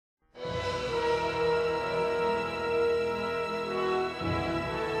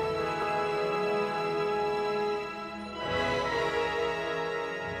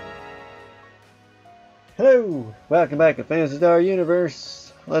Hello! Welcome back to Phantasy Star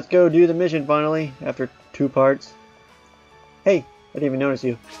Universe. Let's go do the mission finally, after 2 parts. Hey, I didn't even notice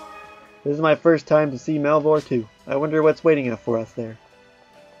you. This is my first time to see Mellvore too. I wonder what's waiting for us there.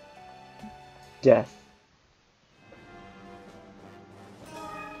 Death.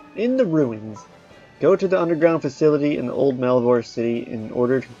 In the ruins. Go to the underground facility in the old Mellvore city in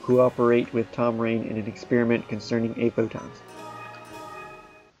order to cooperate with Tom Rain in an experiment concerning aphotons.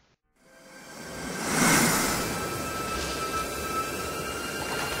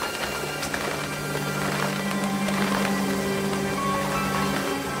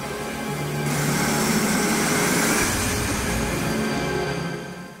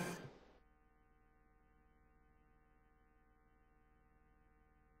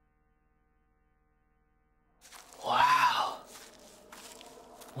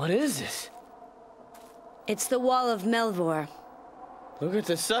 What is this? It's the wall of Mellvore. Look at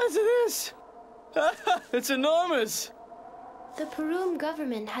the size of this! It's enormous! The Perum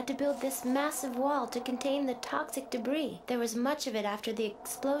government had to build this massive wall to contain the toxic debris. There was much of it after the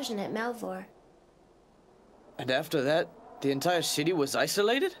explosion at Mellvore. And after that, the entire city was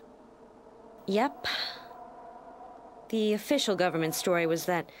isolated? Yep. The official government story was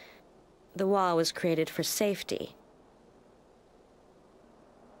that the wall was created for safety.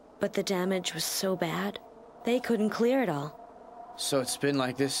 But the damage was so bad, they couldn't clear it all. So it's been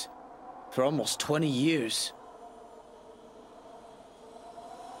like this for almost 20 years.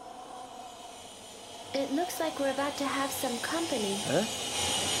 It looks like we're about to have some company. Huh?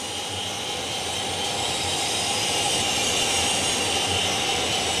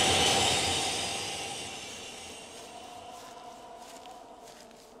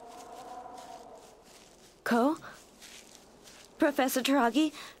 Ko? Professor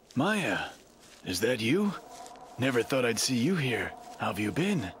Taragi? Maya, is that you? Never thought I'd see you here. How have you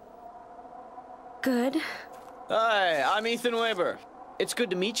been? Good. Hi, I'm Ethan Weber. It's good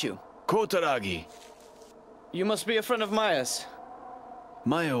to meet you. Kotaragi. You must be a friend of Maya's.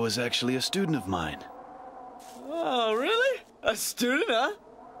 Maya was actually a student of mine. Oh, really? A student, huh?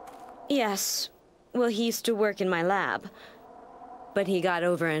 Yes. Well, he used to work in my lab. But he got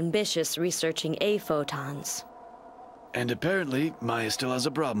overambitious researching aphotons. And apparently, Maya still has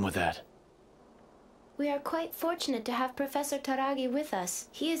a problem with that. We are quite fortunate to have Professor Taragi with us.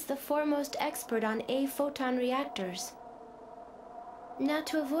 He is the foremost expert on aphoton reactors. Now,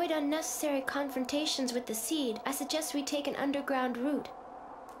 to avoid unnecessary confrontations with the seed, I suggest we take an underground route.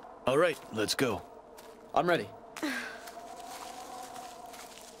 All right, let's go. I'm ready.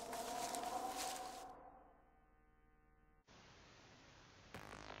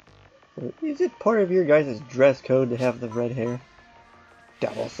 Is it part of your guys' dress code to have the red hair?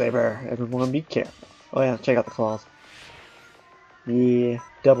 Double saber, everyone be careful. Oh yeah, check out the claws. Yeah,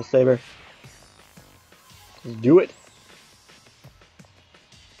 double saber. Let's do it.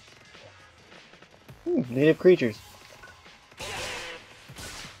 Native creatures.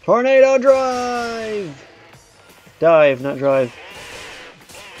 Tornado drive! Dive, not drive.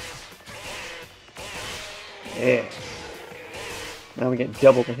 Yeah. Now we get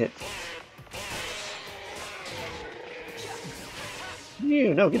double the hits.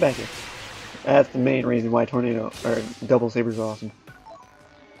 You no, get back here. That's the main reason why tornado or double sabers are awesome.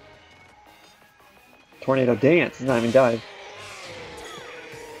 Tornado dance, it's not even dive.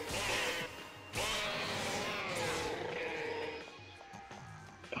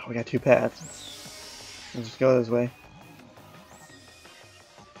 Oh, we got 2 paths. Let's just go this way.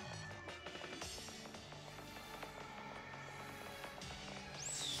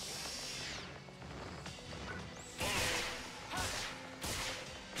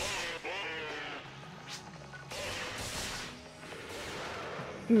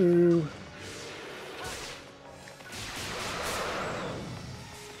 Ooh.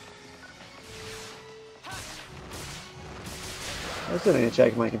 I still need to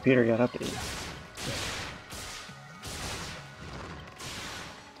check if my computer got updated.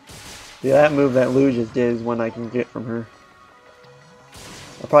 Yeah, that move that Lou just did is one I can get from her.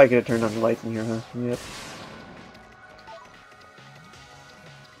 I probably could have turned on the lights in here, huh? Yep.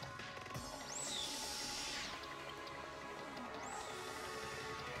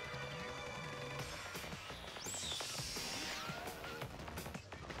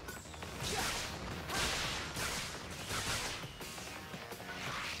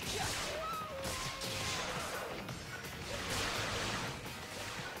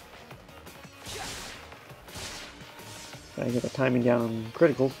 Gotta get the timing down on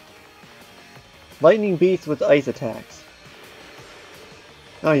criticals. Lightning beast with ice attacks.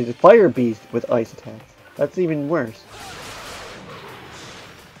 Oh, he's a fire beast with ice attacks. That's even worse.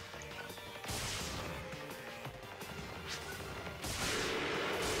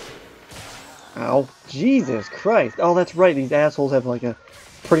 Ow. Jesus Christ. Oh, that's right. These assholes have like a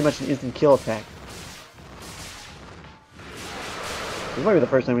pretty much an instant kill attack. This might be the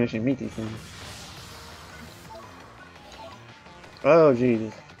first time we actually meet these things. Oh,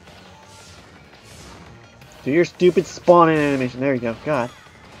 Jesus. Do your stupid spawning animation. There you go. God.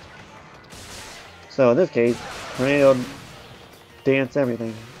 So in this case, tornado, dance,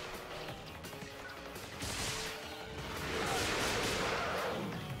 everything.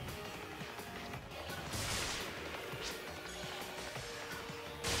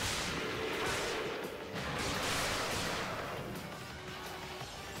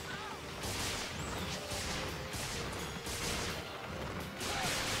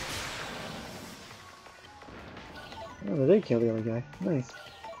 Oh, they did kill the other guy. Nice.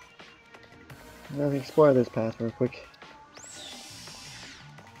 Now let me explore this path real quick.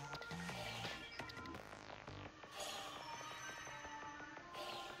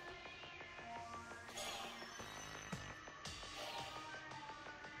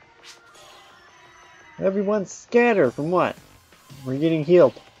 Everyone scatter! From what? We're getting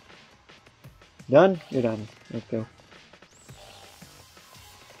healed. Done? You're done. Let's go.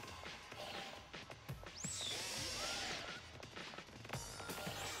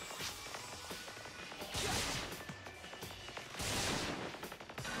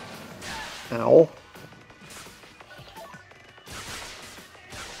 Ow.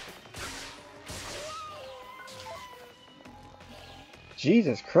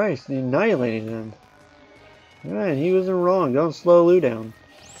 Jesus Christ, he annihilated them. Alright, he wasn't wrong. Don't slow Lou down.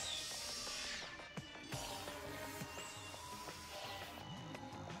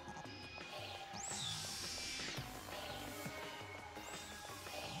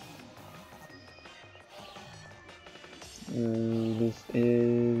 This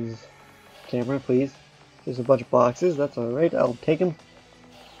is... camera, please. There's a bunch of boxes. That's alright. I'll take them.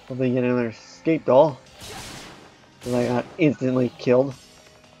 Hopefully get another escape doll. Because I got instantly killed.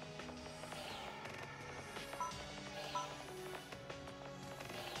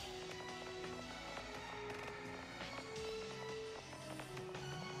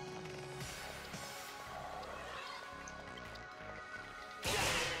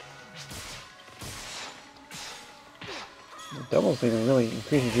 Double saber really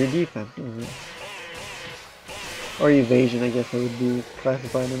increases your defense, doesn't it? Or evasion, I guess it would be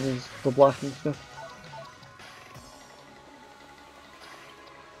classified under the blocking stuff.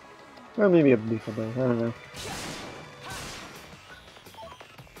 Or maybe a beef of both, I don't know.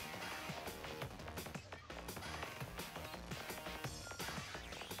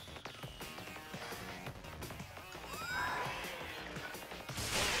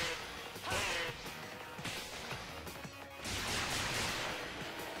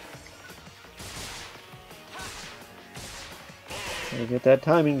 Gotta get that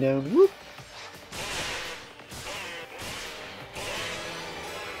timing down. Whoop!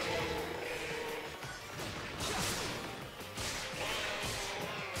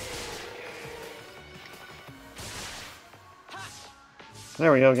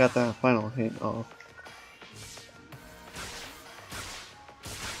 There we go, got the final hit off.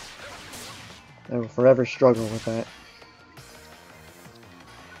 I will forever struggle with that.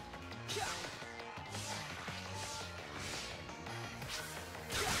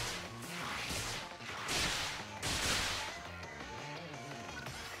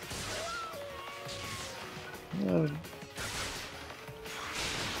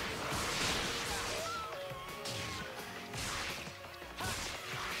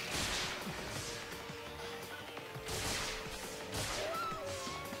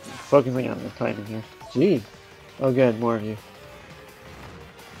 Focusing on the timing here. Gee. Oh good, more of you.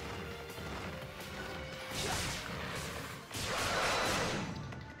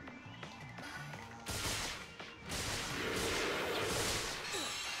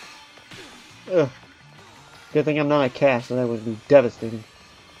 Ugh. Good thing I'm not a cat, so that would be devastating.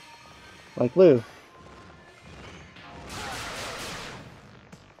 Like Lou.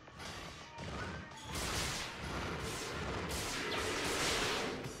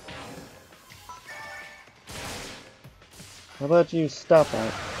 How about you stop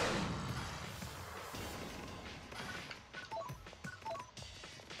that?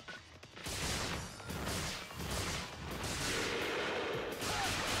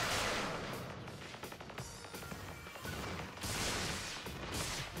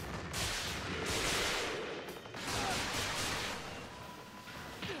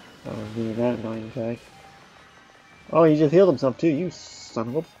 That was really that annoying attack. Oh, he just healed himself too, you son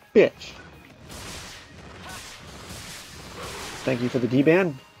of a bitch. Thank you for the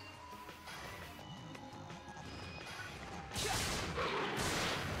D-band.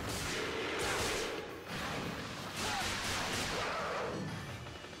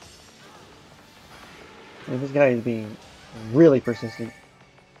 And this guy is being really persistent.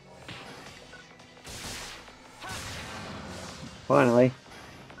 Finally.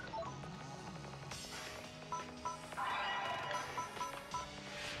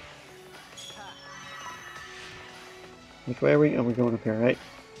 Which way are we? Oh, we're going up here, right?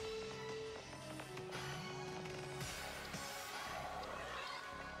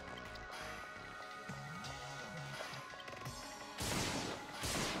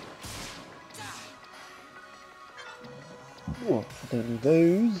 Oh, don't need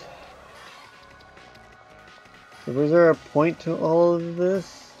those. So was there a point to all of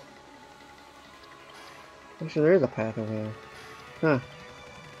this? Actually, there is a path over there. Huh.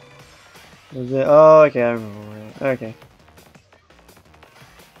 Was it? Oh, okay, I remember where. Okay.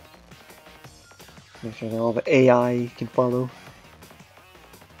 Make sure that all the AI can follow.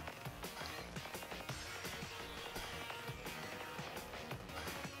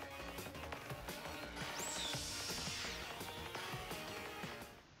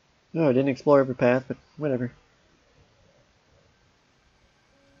 No, I didn't explore every path, but whatever.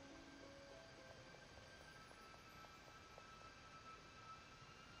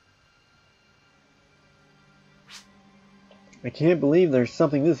 I can't believe there's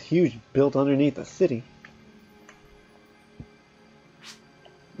something this huge built underneath the city.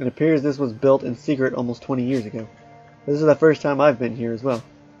 It appears this was built in secret almost 20 years ago. This is the first time I've been here as well.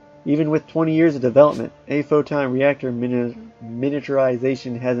 Even with 20 years of development, a photon reactor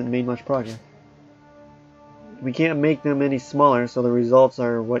miniaturization hasn't made much progress. We can't make them any smaller, so the results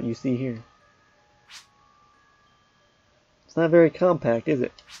are what you see here. It's not very compact, is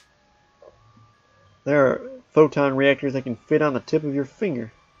it? There are photon reactors that can fit on the tip of your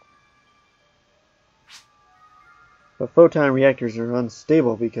finger. But photon reactors are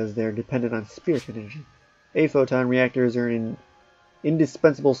unstable because they're dependent on spirit energy. A-photon reactors are an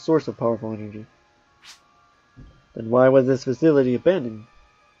indispensable source of powerful energy. Then why was this facility abandoned?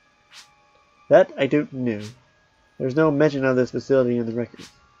 That I don't know. There's no mention of this facility in the records.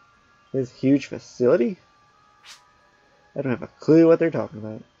 This huge facility? I don't have a clue what they're talking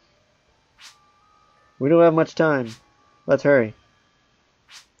about. We don't have much time. Let's hurry.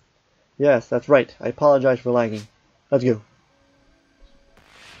 Yes, that's right. I apologize for lagging. Let's go.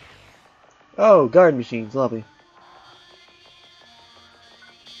 Oh, guard machines. Lovely.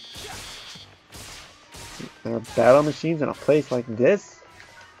 There are battle machines in a place like this?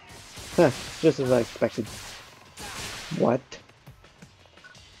 Huh, just as I expected. What?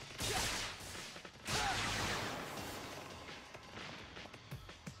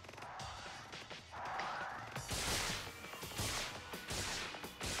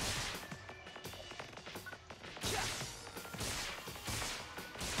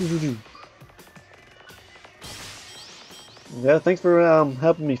 Yeah, thanks for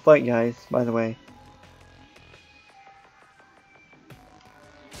helping me fight, guys, by the way.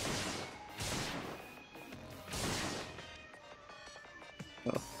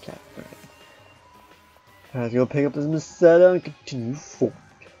 Oh, cat. Alright. Let's go pick up this Masetta and continue forward.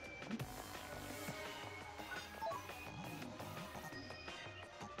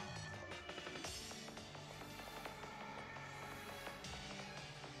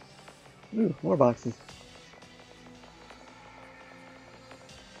 Ooh, more boxes.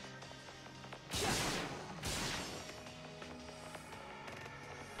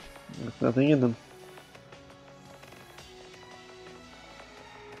 There's nothing in them.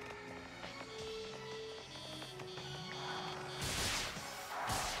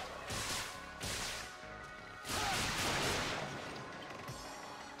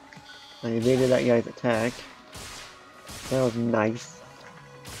 I evaded that guy's attack. That was nice.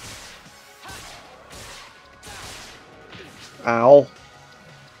 Ow.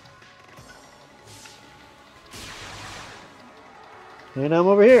 And I'm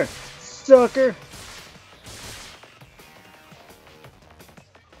over here, sucker.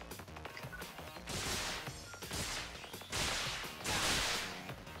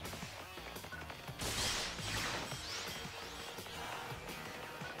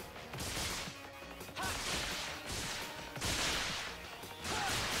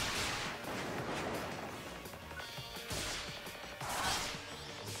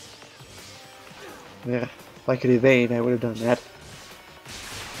 Yeah, if I could evade, I would have done that.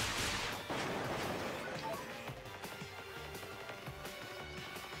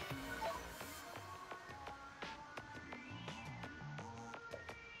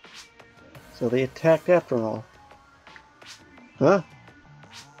 So they attacked after all. Huh?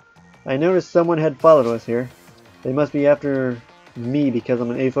 I noticed someone had followed us here. They must be after me because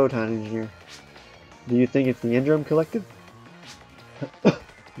I'm an A-photon engineer. Do you think it's the Endrum Collective?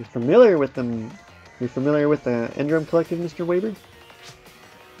 You're familiar with them You're familiar with the Endrum Collective, Mr. Weber?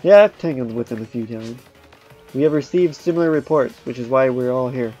 Yeah, I've tangled with them a few times. We have received similar reports, which is why we're all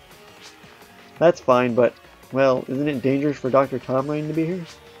here. That's fine, but, well, isn't it dangerous for Dr. Tom Ryan to be here?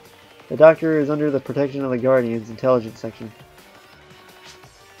 The Doctor is under the protection of the Guardian's intelligence section.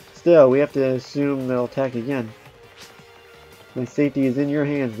 Still, we have to assume they'll attack again. My safety is in your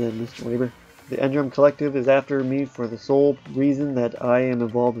hands then, Mr. Weber. The Endrum Collective is after me for the sole reason that I am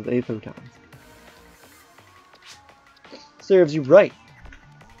involved with A-photons. Serves you right.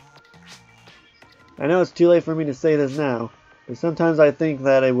 I know it's too late for me to say this now, but sometimes I think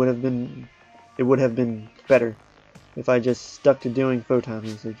that it would have been better if I just stuck to doing photon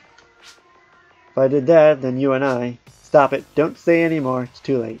research. If I did that, then you and I... Stop it. Don't say any more. It's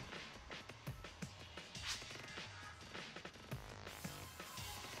too late.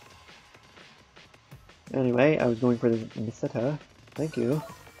 Anyway, I was going for the Meseta. Thank you.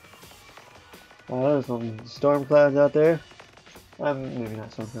 Wow, there's some storm clouds out there. Maybe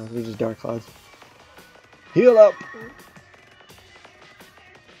not storm clouds, they're just dark clouds. Heal up!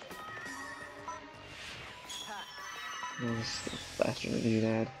 Oh, this faster than you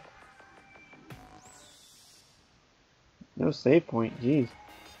had. No save point, jeez.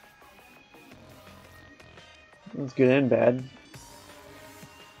 That's good and bad.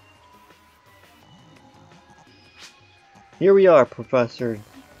 Here we are, Professor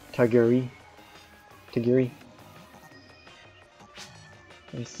Tagiri.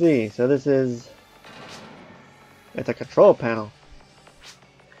 I see, so this is... It's a control panel.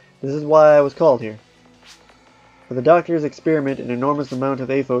 This is why I was called here. For the Doctor's experiment, an enormous amount of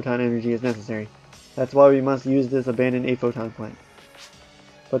A-photon energy is necessary. That's why we must use this abandoned A-photon plant.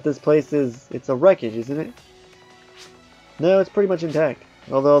 But this place it's a wreckage, isn't it? No, it's pretty much intact.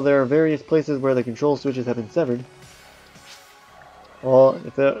 Although there are various places where the control switches have been severed.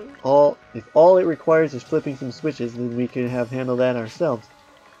 If all it requires is flipping some switches, then we could have handled that ourselves.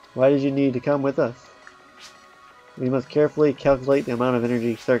 Why did you need to come with us? We must carefully calculate the amount of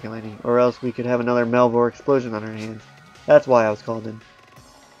energy circulating, or else we could have another Mellvore explosion on our hands. That's why I was called in.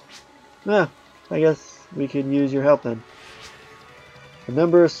 I guess we could use your help then. The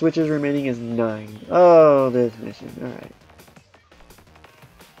number of switches remaining is 9. Oh, this mission. Alright.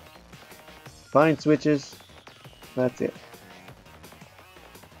 Find switches. That's it.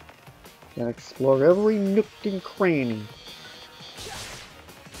 Gotta explore every nook and cranny.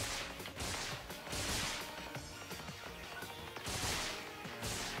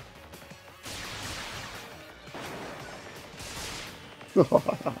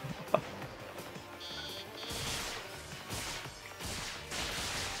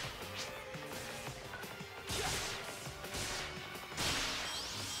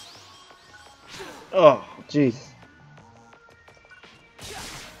 Oh, jeez.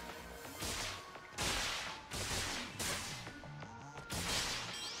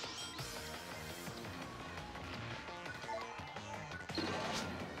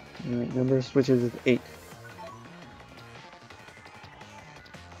 Alright, number of switches is 8.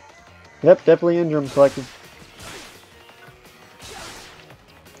 Yep, definitely Endrum collected.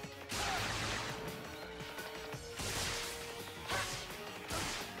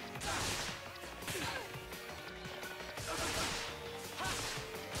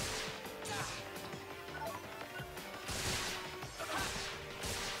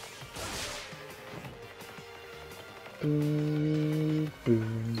 Boom,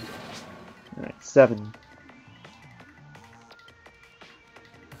 boom. Alright, 7.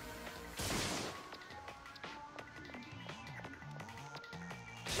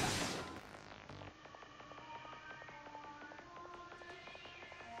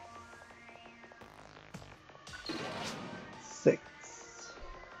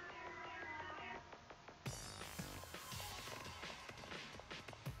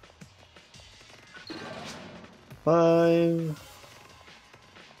 Five,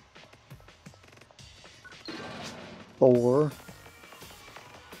 4,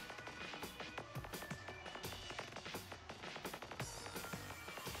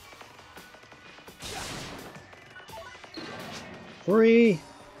 3,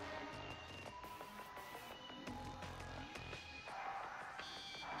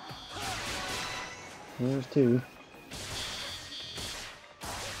 2.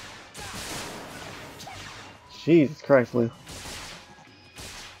 Jesus Christ, Lou.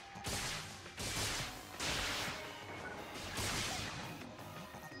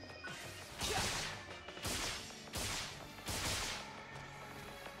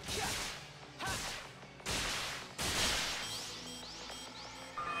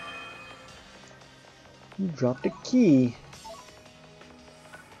 You dropped a key.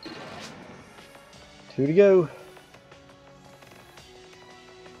 2 to go.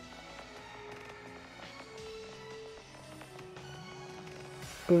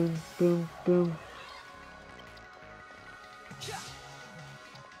 Boom, boom, boom.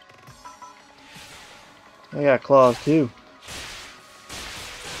 I got claws too.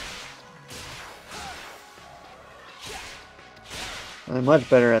 I'm much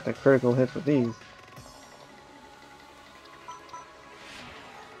better at the critical hits with these.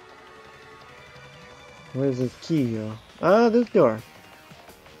 Where's this key go? Ah, this door.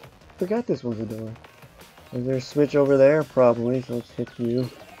 Forgot this was a door. Is there a switch over there? Probably, so let's hit you.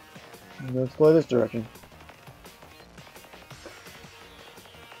 And go explore this direction.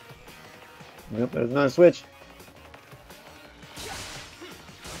 Nope, there's another switch.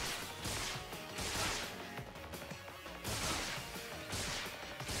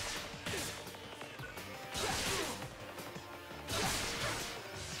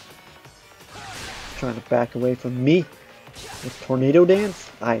 Trying to back away from me with tornado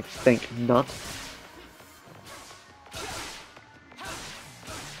dance? I think not.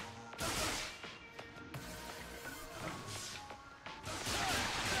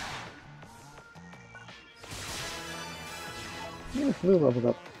 Blue leveled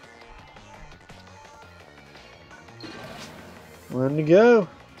up. 1 to go.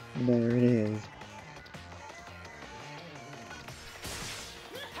 There it is.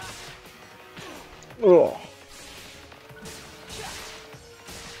 Oh.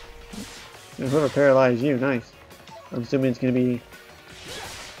 Whoever paralyzed you, nice. I'm assuming it's gonna be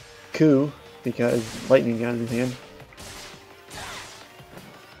Ku because lightning got in his hand.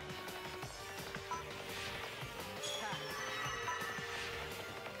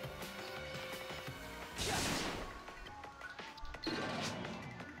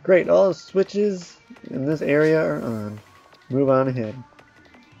 Great, all the switches in this area are on. Move on ahead.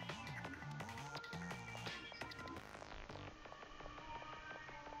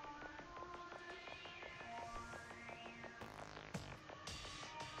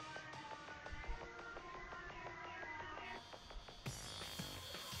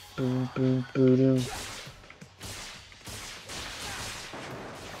 Boom, boom, boom, boom.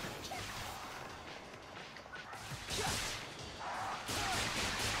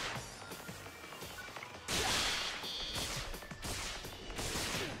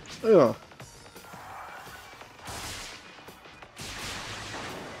 Ugh.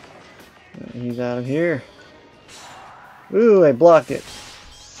 He's out of here. Ooh, I blocked it.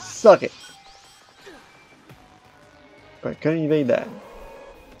 Suck it. But couldn't evade that.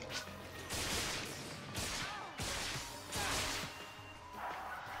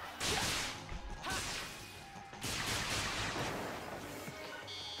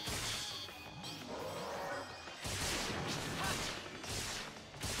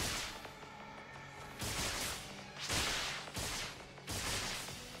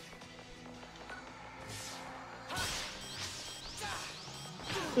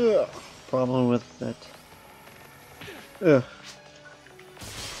 Ugh. Problem with that. Ugh.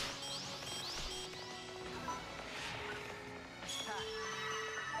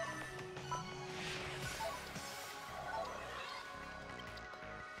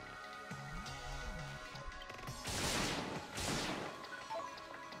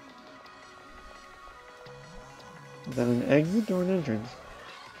 Is that an exit or an entrance?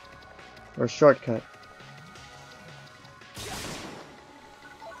 Or a shortcut?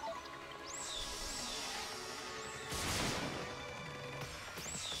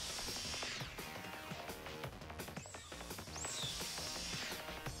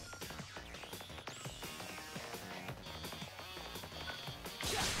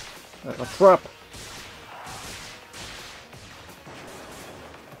 A trap!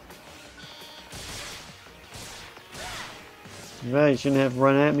 Right, you shouldn't have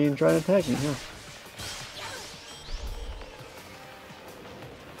run at me and try to attack me, huh?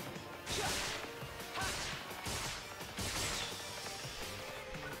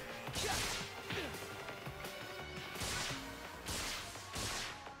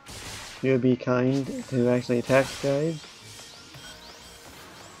 You would be kind to actually attack guys.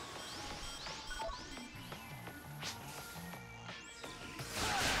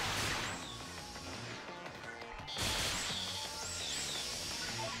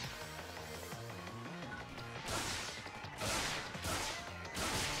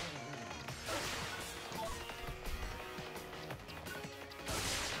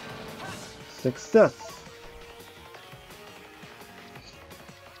 Success!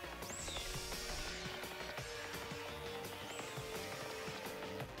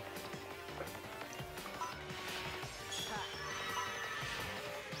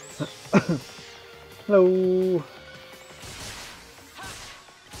 Hello.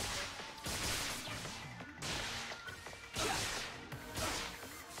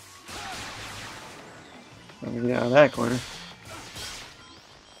 Let me get out of that corner.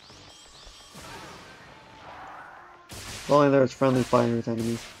 If only there was friendly fire with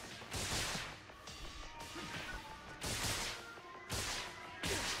enemies.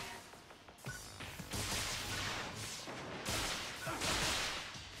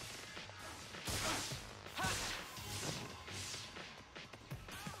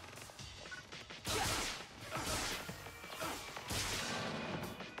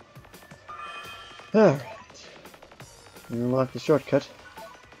 Alright. Unlock the shortcut.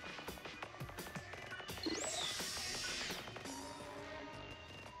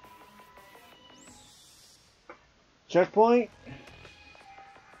 Checkpoint?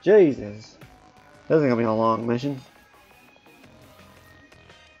 Jesus. This is gonna be a long mission.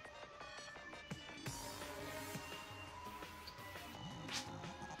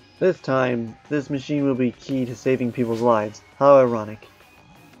 This time, this machine will be key to saving people's lives. How ironic.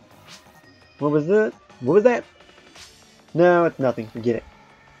 What was that? What was that? No, it's nothing. Forget it.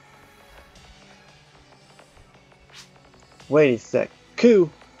 Wait a sec.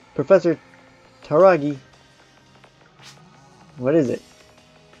 Coup! Professor Taragi. What is it?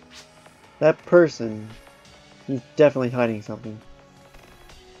 That person. He's definitely hiding something.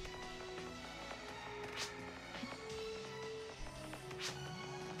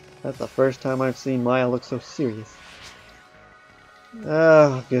 That's the first time I've seen Maya look so serious.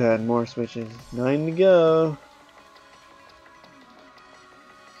 Oh, good. More switches. 9 to go.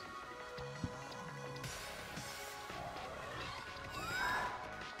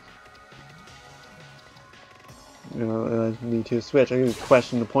 You know, need to switch. I could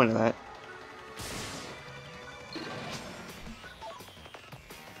question the point of that.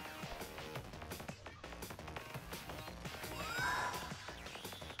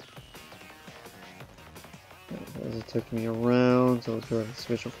 As it took me around, so let's go ahead and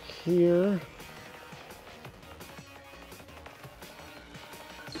switch over here.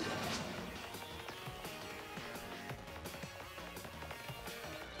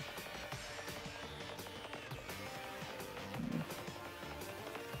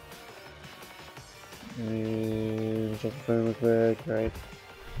 And check the phone real quick, right?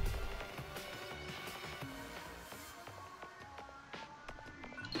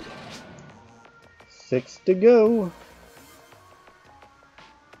 Six to go.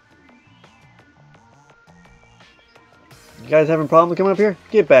 You guys having a problem coming up here?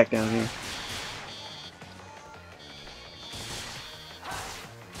 Get back down here.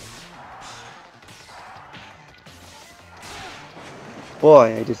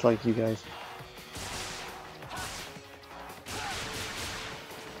 Boy, I dislike you guys.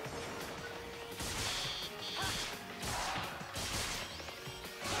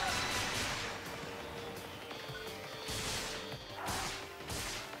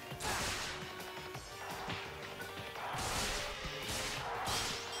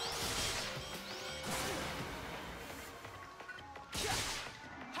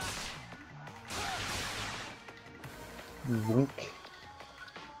 Yoink.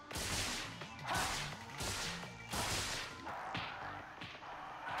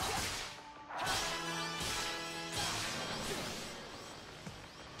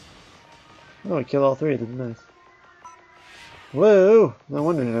 Oh, I killed all three of them. Nice. Whoa! No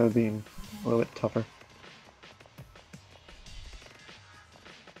wonder that would be a little bit tougher.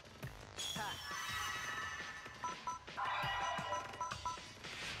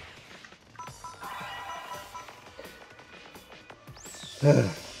 I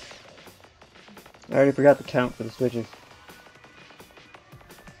already forgot the count for the switches.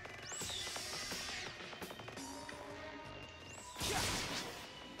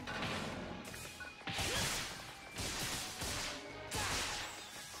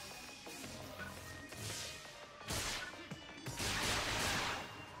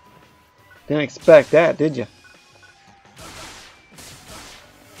 Didn't expect that, did you?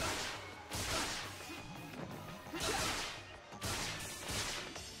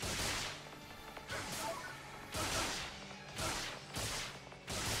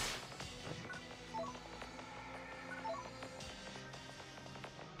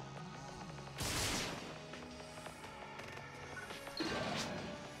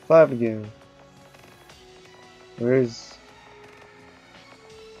 Five again. Where's...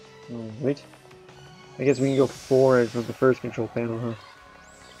 Oh, wait. I guess we can go forward from the first control panel,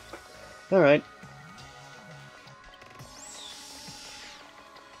 huh? Alright.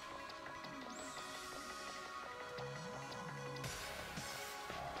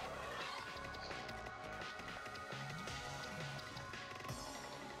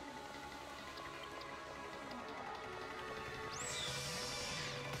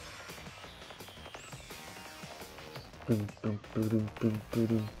 Boom, boom, boom, boom,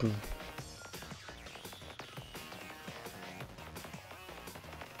 boom, boom.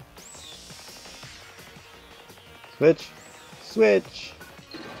 Switch. Switch.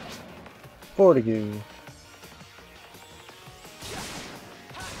 Fortitude.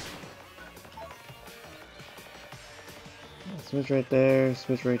 Switch right there,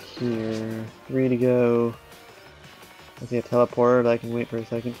 switch right here. 3 to go. I see a teleporter that I can wait for a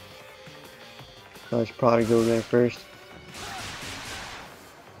second. So I should probably go there first.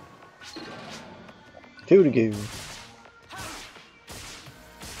 2 to go.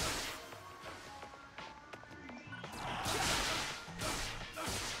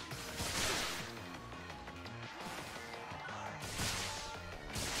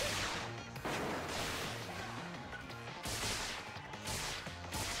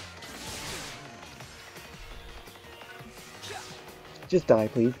 Just die,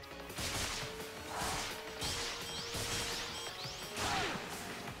 please.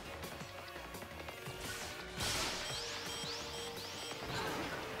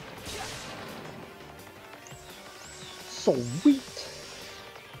 Sweet.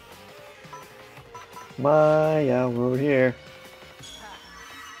 Yeah, we're over here.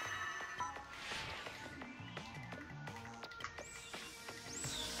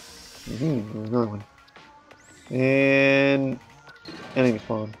 There's another one. And enemy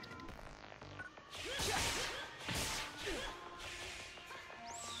spawn.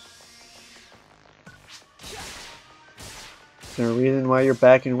 Is there a reason why you're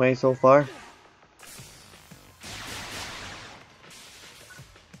backing away so far?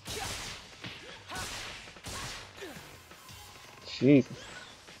 Jesus.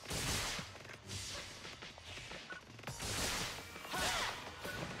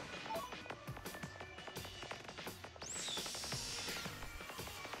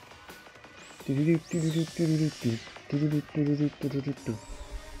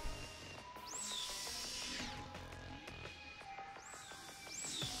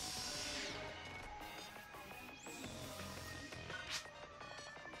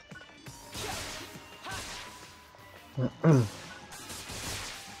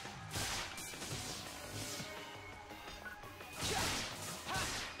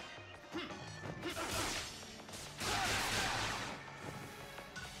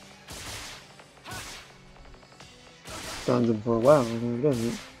 Stuns him for a while, and he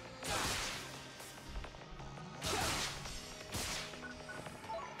doesn't.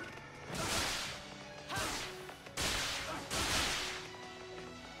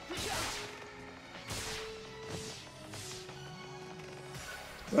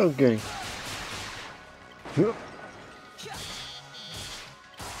 Okay.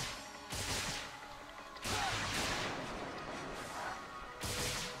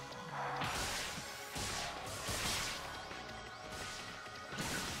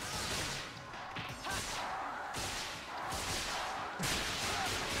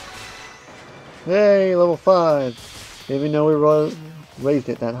 Hey, level 5. Didn't even know we raised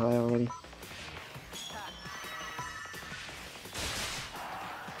it that high already.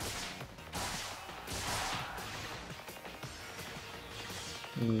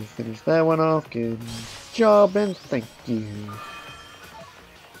 We finished that one off. Good job and thank you.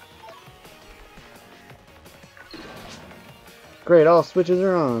 Great, all switches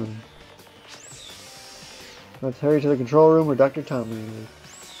are on. Let's hurry to the control room where Dr. Tommy is.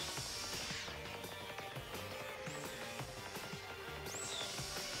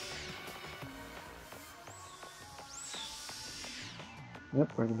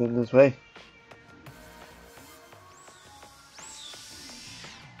 Yep, we're been this way.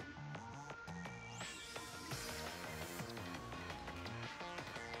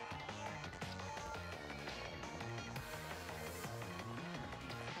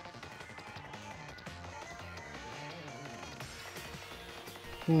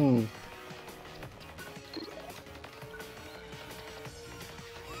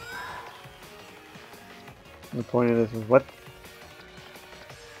 The point of this is what?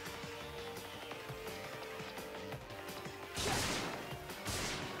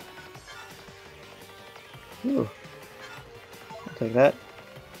 Ooh. I'll take that.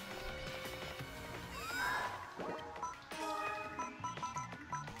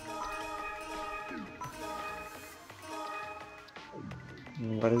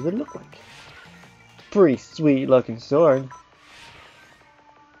 What does it look like? Pretty sweet looking sword.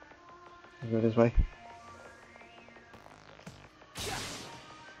 I'll go this way.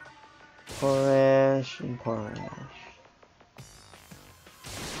 Porash and Porash.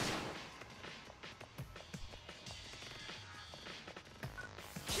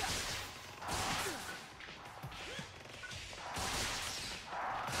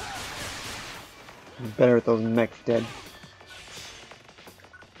 Better with those mechs dead.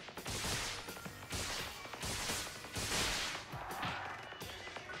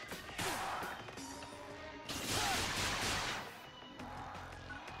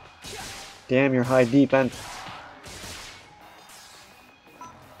 Damn your high defense.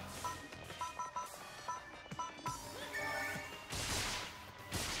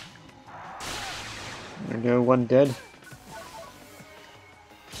 There we go, one dead.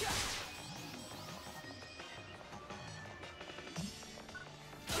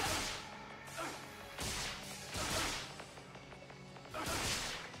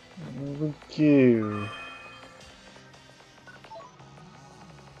 There we go.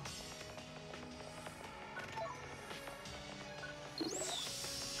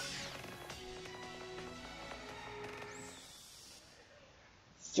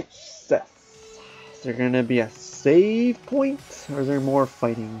 Success. Is there gonna be a save point, or is there more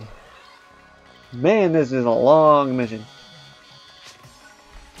fighting? Man, this is a long mission.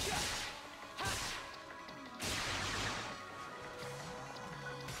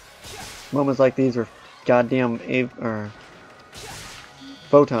 Moments like these are goddamn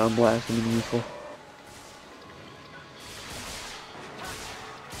photon blast would be useful.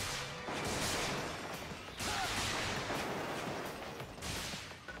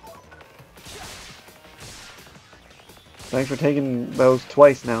 Thanks for taking those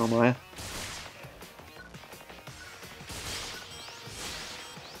twice now, Maya.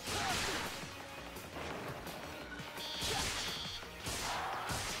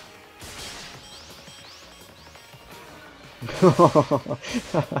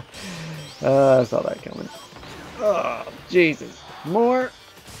 I saw that coming. Oh, Jesus. More.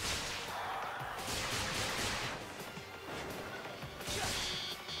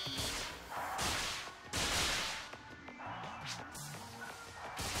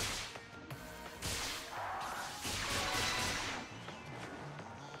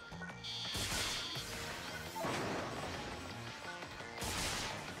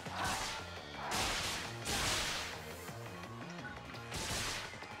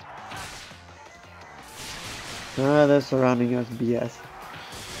 They're surrounding us, BS.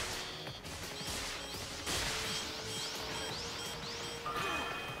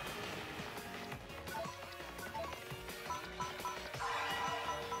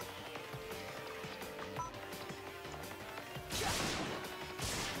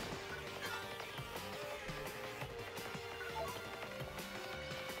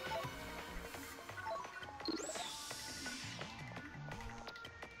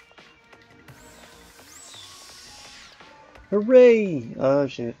 Hooray! Oh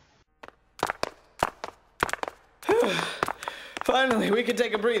shit. Finally, we can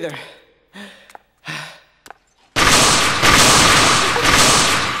take a breather.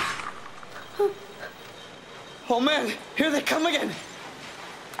 Oh man, here they come again!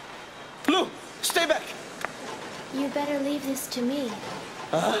 Lou, stay back! You better leave this to me.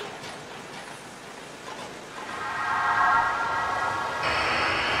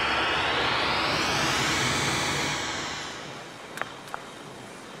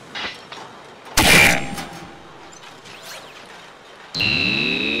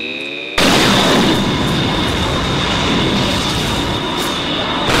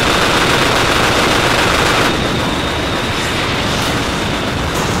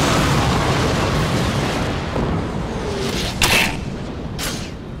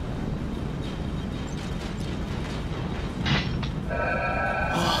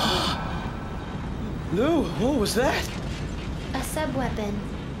 Lou, what was that? A sub-weapon.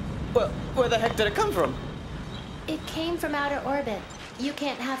 Well, where the heck did it come from? It came from outer orbit. You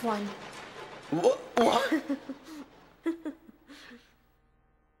can't have one. What?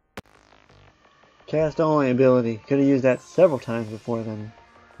 Cast only ability. Could have used that several times before then,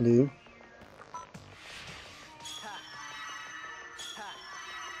 Lou.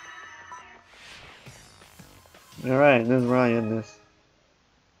 Alright, this is where I end this.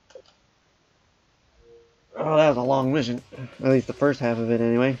 Oh, that was a long mission. At least the first half of it,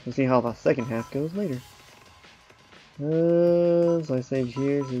 anyway. We'll see how the second half goes later. So I saved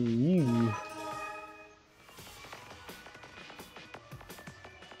here, so you.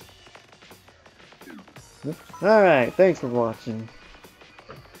 Alright, thanks for watching.